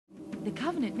The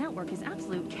Covenant network is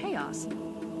absolute chaos.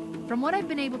 From what I've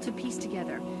been able to piece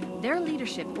together, their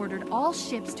leadership ordered all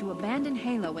ships to abandon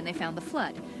Halo when they found the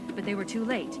Flood, but they were too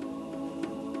late.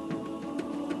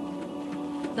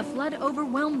 The Flood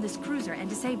overwhelmed this cruiser and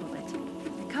disabled it.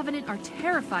 The Covenant are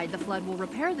terrified the Flood will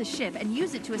repair the ship and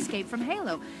use it to escape from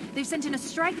Halo. They've sent in a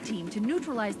strike team to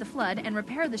neutralize the Flood and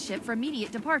repair the ship for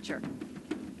immediate departure.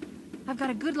 I've got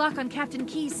a good lock on Captain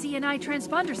Key's CNI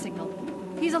transponder signal.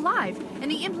 He's alive, and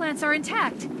the implants are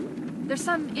intact. There's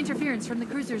some interference from the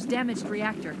cruiser's damaged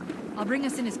reactor. I'll bring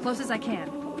us in as close as I can.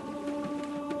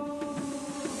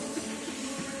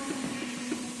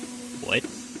 What?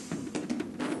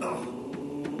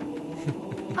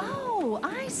 Oh,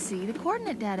 I see. The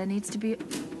coordinate data needs to be...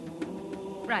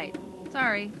 Right.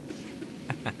 Sorry.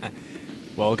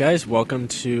 Well, guys, welcome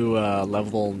to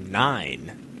level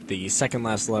 9, the second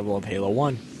last level of Halo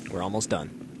 1. We're almost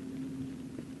done.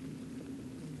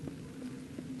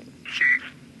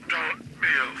 Don't be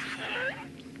a fool.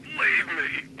 Leave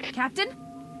me. Captain?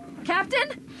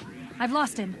 Captain? I've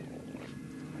lost him.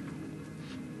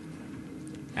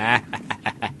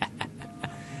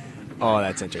 Oh,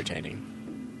 that's entertaining.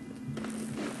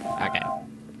 Okay.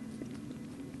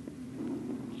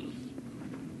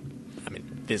 I'm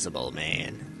invisible,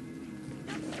 man.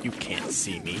 You can't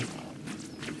see me.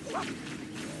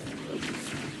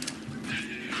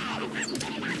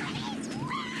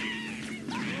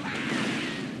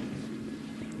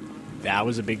 That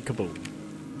was a big kaboom.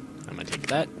 I'm gonna take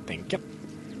that. Thank you.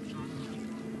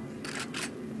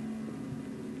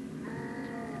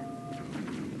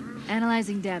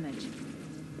 Analyzing damage.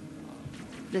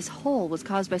 This hole was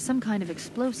caused by some kind of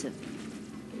explosive.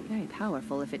 Very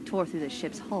powerful if it tore through the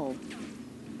ship's hull.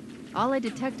 All I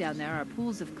detect down there are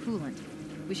pools of coolant.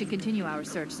 We should continue our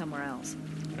search somewhere else.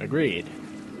 Agreed.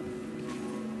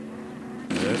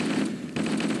 Good.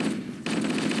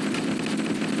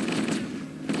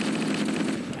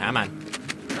 Come on.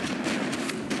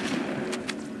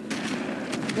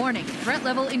 Warning, threat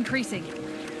level increasing.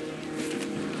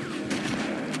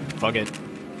 Fuck it.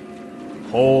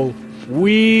 Hole.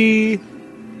 We.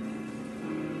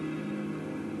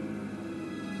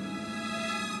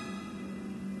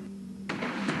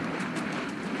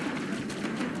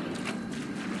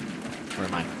 Where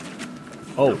am I?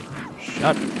 Oh,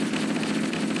 shut.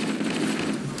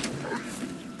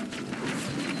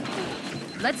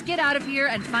 Let's get out of here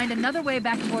and find another way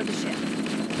back aboard the ship.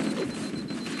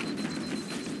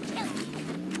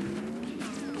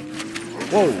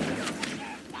 Whoa.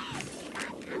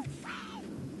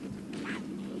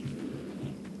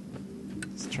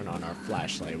 Let's turn on our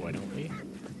flashlight, why don't we?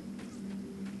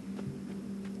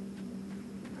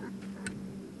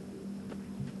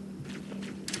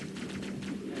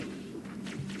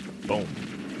 Boom.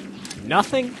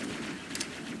 Nothing?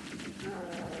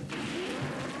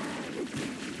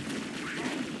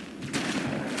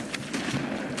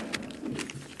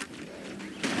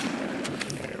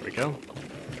 There we go.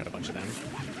 Got a bunch of them.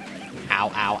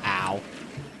 Ow, ow, ow.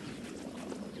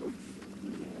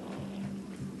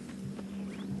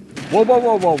 Whoa, whoa,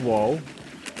 whoa, whoa, whoa.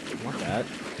 I want that.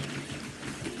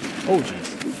 Oh, jeez.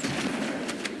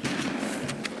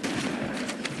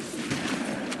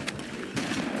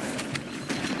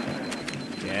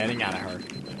 Getting out of her.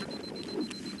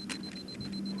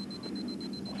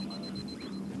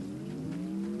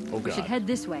 Oh, God. We should head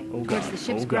this way, Oh, towards God. the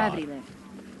ship's Oh, God. gravity lift.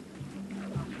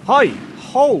 Hi!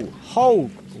 Ho! Ho!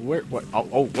 Where? What? Oh,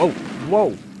 oh, whoa!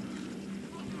 Whoa!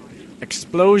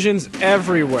 Explosions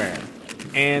everywhere!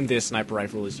 And this sniper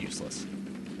rifle is useless.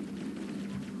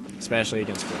 Especially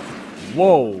against Wolf.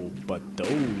 Whoa! But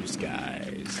those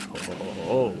guys...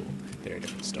 Oh, they're a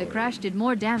different story. The crash did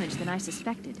more damage than I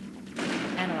suspected.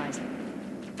 Analyzing.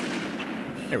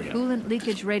 There we go. Coolant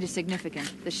leakage rate is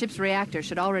significant. The ship's reactor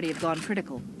should already have gone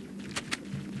critical.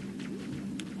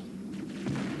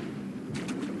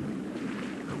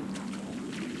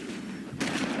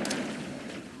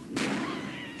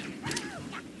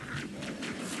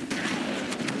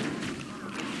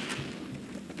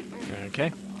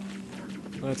 Okay.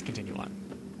 Let's continue on.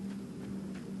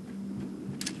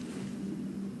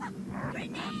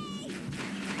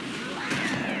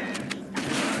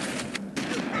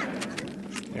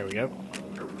 There we go.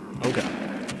 Oh, God.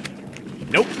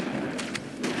 Nope.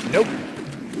 Nope.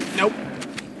 Nope.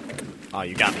 Oh,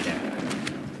 you got me there.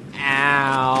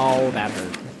 Ow. That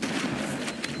hurt.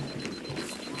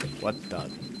 What the?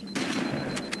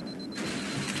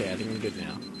 Okay, I think I'm good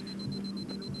now.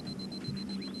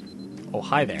 Oh,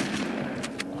 hi there.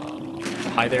 Oh,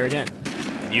 hi there again.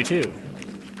 And you too.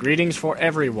 Greetings for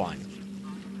everyone.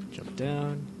 Jump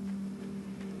down.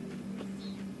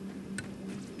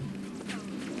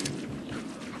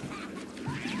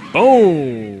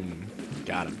 Boom!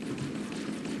 Got him.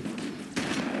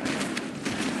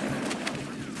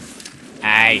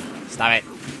 Hey, stop it.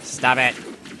 Stop it.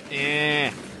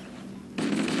 Eh.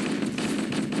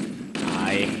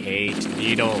 I hate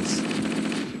needles.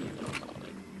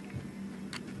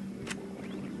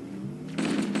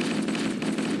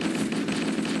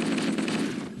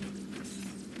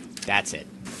 That's it.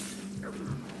 I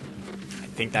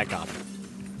think that got him.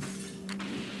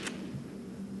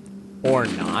 Or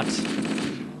not.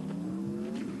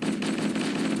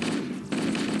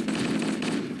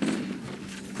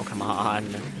 Oh, come on.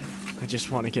 I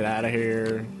just want to get out of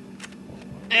here.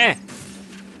 Eh!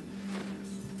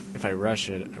 If I rush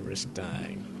it, I risk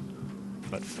dying.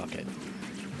 But fuck it.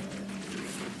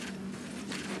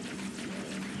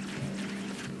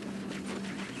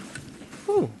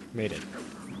 Whew, made it.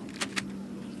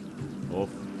 Oh.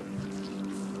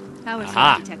 Power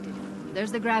Aha. source detected.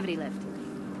 There's the gravity lift.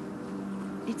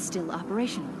 It's still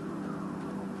operational.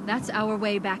 That's our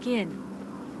way back in.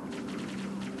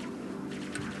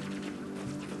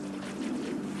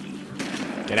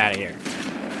 Get out of here.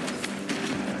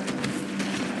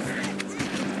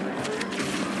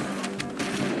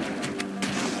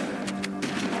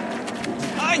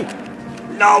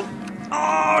 No!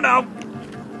 Oh, no!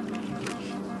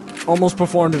 Almost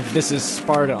performed This Is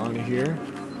Sparta on here.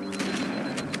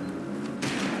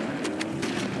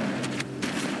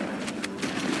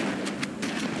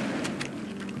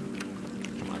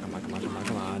 Come on, come on, come on, come on,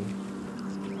 come on.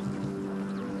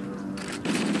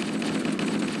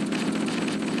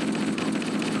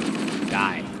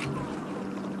 Die.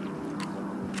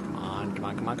 Come on, come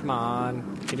on, come on, come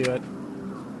on. You can do it.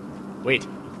 Wait.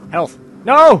 Health.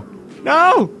 No!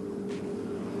 No!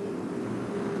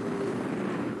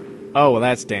 Oh, well,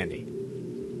 that's dandy.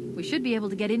 We should be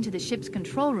able to get into the ship's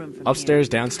control room from Upstairs,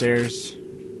 downstairs,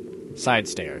 side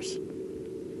stairs.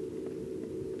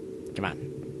 Come on.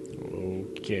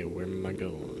 Okay, where am I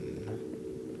going?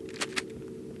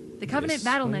 here. The Covenant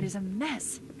This BattleNet way? is a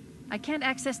mess. I can't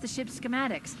access the ship's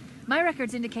schematics. My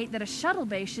records indicate that a shuttle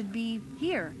bay should be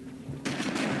here.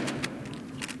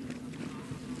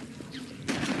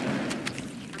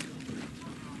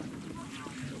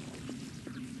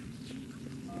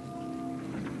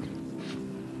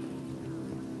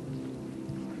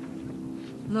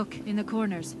 Look, in the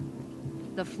corners.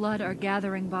 The Flood are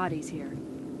gathering bodies here.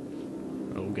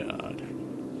 Oh, God.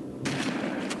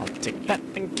 I'll take that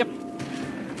and get...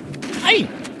 Hey!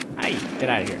 Hey! Get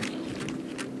out of here.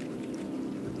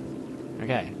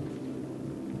 Okay.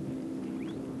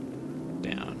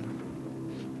 Down.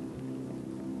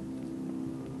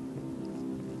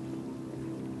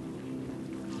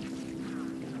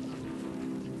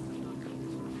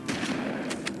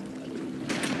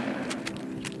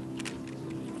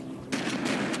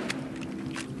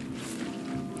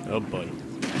 Oh boy.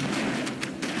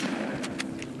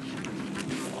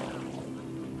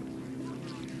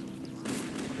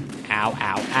 Ow,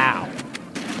 ow, ow.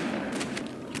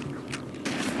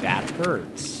 That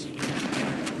hurts.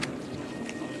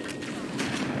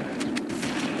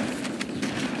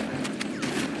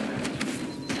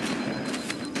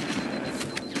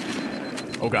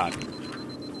 Oh God.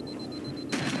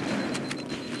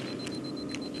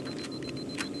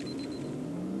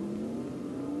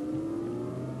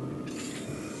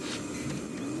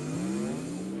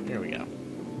 Here we go.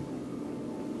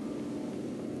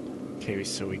 Okay,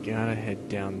 so we gotta head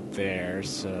down there,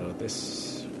 so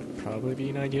this would probably be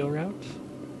an ideal route.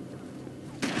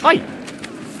 Hi!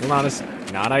 Well,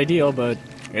 not ideal, but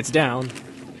it's down.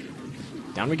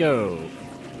 Down we go.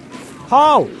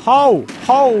 Ho! Ho!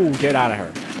 Ho! Get out of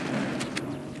her.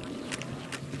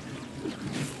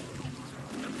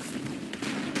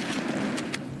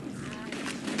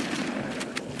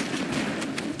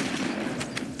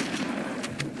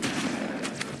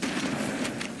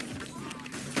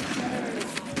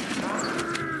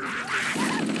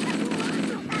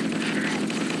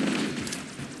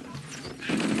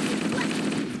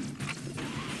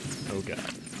 Oh God.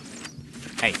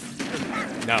 Hey.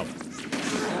 No.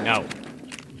 No.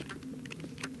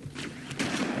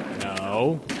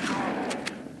 No.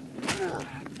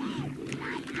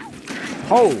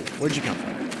 Ho! Where'd you come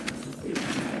from?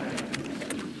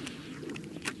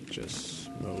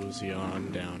 Just mosey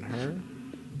on down her.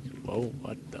 Whoa,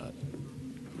 what the?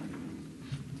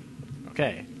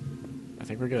 Okay. I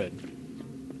think we're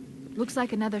good. Looks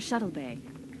like another shuttle bay.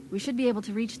 We should be able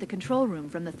to reach the control room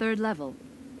from the 3rd level.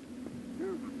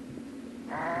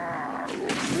 I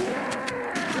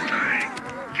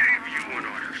gave you an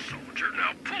order, soldier.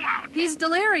 Now pull out. He's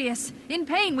delirious. In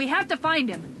pain. We have to find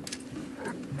him.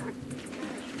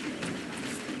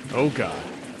 Oh God.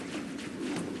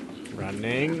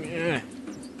 Running.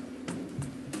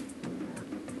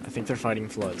 I think they're fighting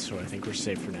floods, so I think we're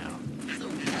safe for now.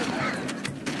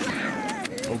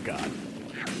 Oh god.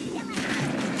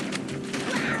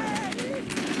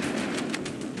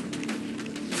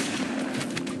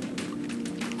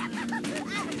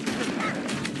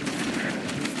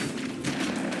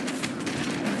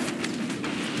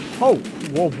 Oh!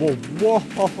 Whoa, whoa, whoa,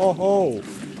 ho, ho, ho.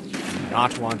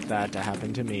 Not want that to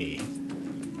happen to me.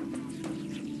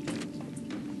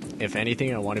 If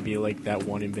anything, I want to be like that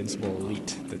one invincible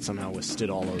elite that somehow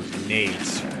withstood all those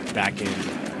nades back in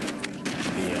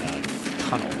the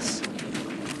tunnels,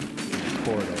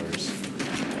 corridors.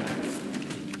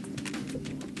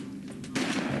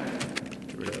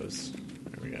 Get rid of those.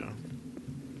 There we go.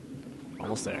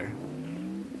 Almost there.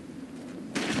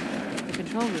 The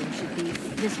control room should be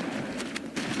this way.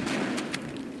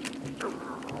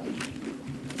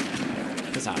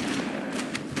 This out.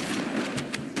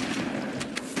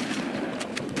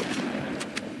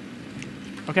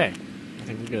 Okay, I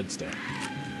think we're good still.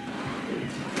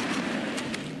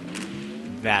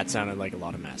 That sounded like a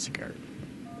lot of massacre.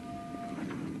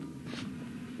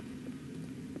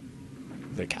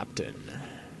 The captain.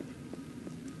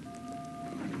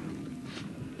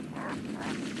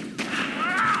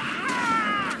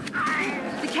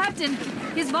 The captain!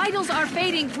 His vitals are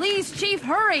fading. Please, Chief,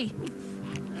 hurry!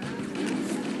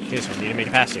 Okay, so we need to make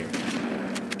it past here.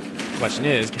 Question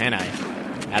is, can I?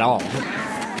 At all?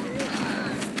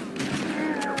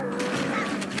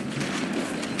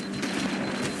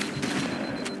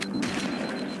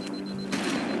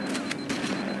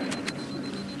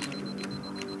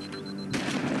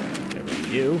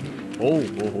 You. Oh,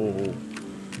 oh, oh, oh.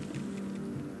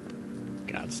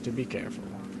 Gots to be careful.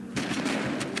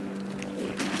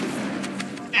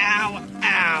 Ow,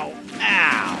 ow,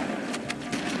 ow.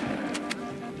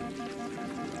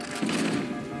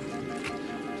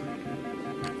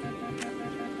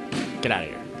 Get out of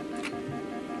here.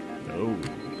 Oh.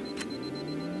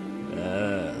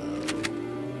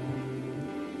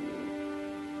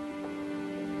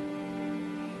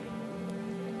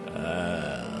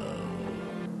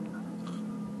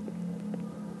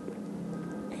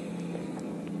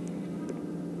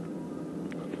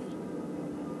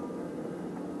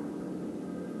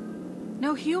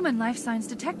 No human life signs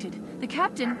detected. The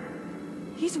captain,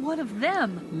 he's one of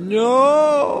them.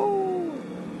 No!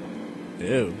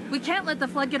 Ew. We can't let the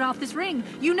flood get off this ring.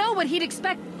 You know what he'd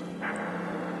expect.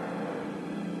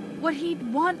 What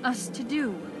he'd want us to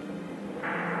do.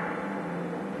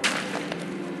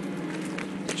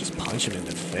 Just punch him in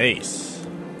the face.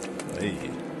 Hey.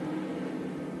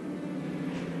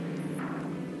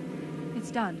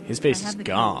 It's done. His face I have is the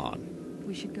gone. key.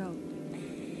 We should go.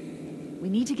 We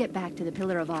need to get back to the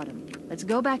Pillar of Autumn. Let's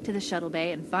go back to the shuttle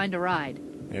bay and find a ride.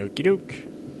 Okie doke.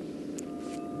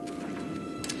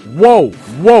 Whoa!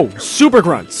 Whoa! Super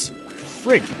grunts!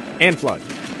 Frig! And flood.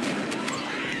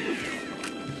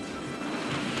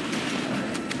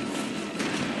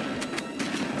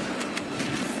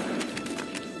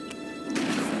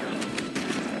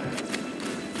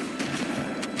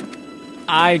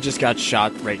 I just got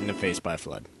shot right in the face by a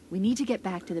flood. We need to get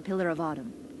back to the Pillar of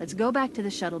Autumn. Let's go back to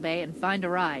the shuttle bay and find a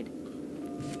ride.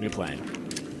 New plan.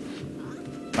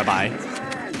 Bye-bye.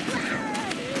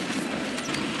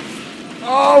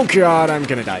 Oh god, I'm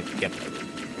gonna die. Yep.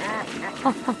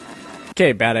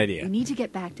 Okay, bad idea. We need to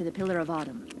get back to the Pillar of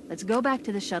Autumn. Let's go back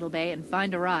to the shuttle bay and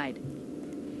find a ride.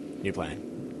 New plan.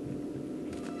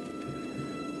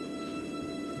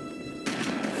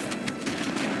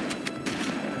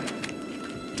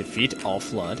 Defeat all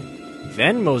flood,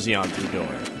 then mosey on through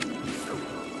door.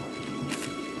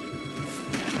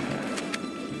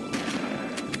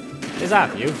 Is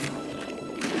that you?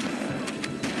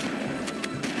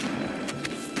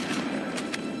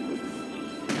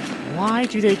 Why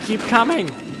do they keep coming?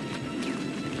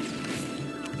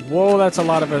 Whoa, that's a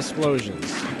lot of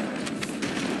explosions.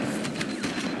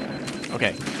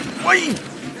 Okay. Wait!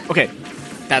 Okay,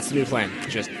 that's the new plan.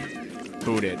 Just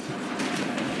boot it.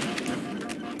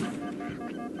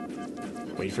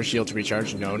 Wait for shield to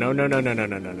recharge. No, no, no, no, no, no,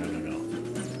 no, no, no, no, no.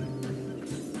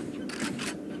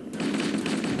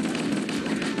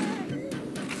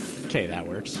 Okay, that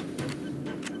works.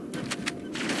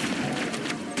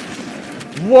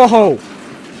 Whoa!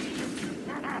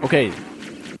 Okay.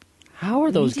 How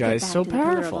are those guys so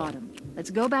powerful? Let's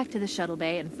go back to the shuttle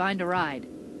bay and find a ride.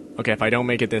 Okay, if I don't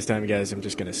make it this time, guys, I'm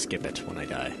just gonna skip it when I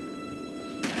die.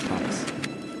 Promise.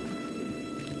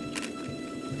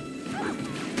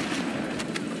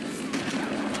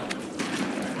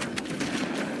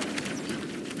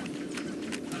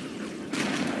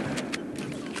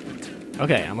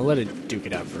 Okay, I'm gonna let it duke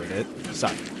it out for a bit.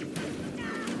 Suck.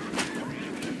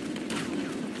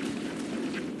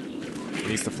 At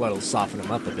least the flood will soften him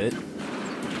up a bit.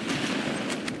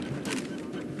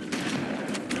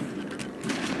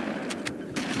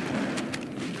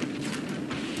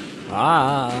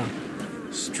 Ah!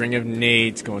 String of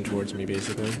nades going towards me,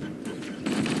 basically.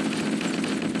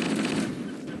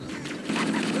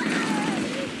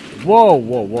 Whoa,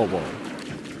 whoa, whoa, whoa.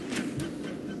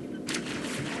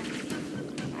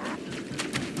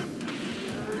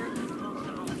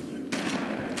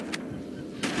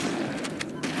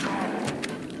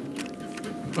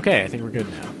 Okay, I think we're good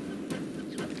now.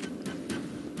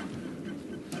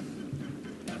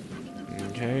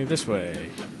 Okay, this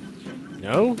way.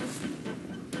 No?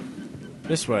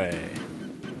 This way.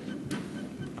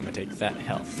 I'm gonna take that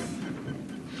health.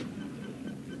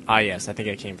 Ah, yes, I think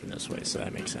I came from this way, so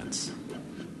that makes sense.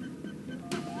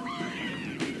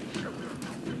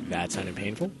 That sounded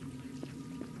painful.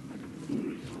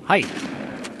 Hi!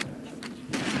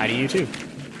 Hi to you too.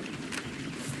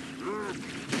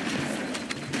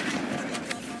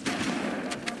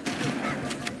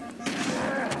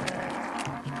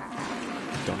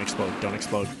 Don't explode, don't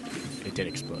explode. It did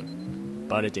explode.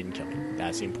 But it didn't kill me.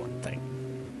 That's the important thing.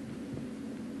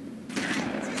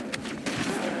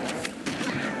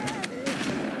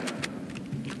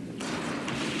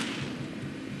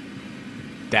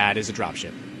 That is a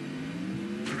dropship.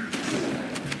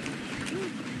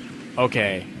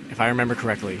 Okay, if I remember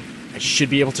correctly, I should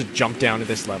be able to jump down to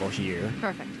this level here.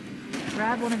 Perfect.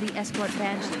 Grab one of the escort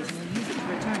banshees and we'll use it to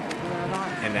return to the Pillar of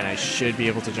Honor. And then I should be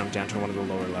able to jump down to one of the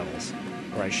lower levels.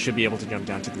 Or I should be able to jump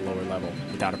down to the lower level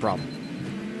without a problem.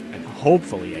 And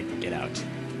hopefully I can get out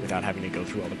without having to go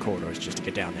through all the corridors just to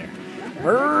get down there.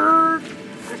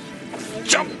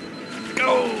 Jump!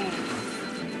 Go!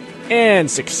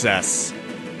 And success.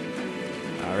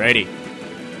 Alrighty.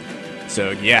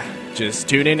 So yeah, just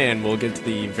tune in and we'll get to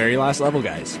the very last level,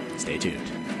 guys. Stay tuned.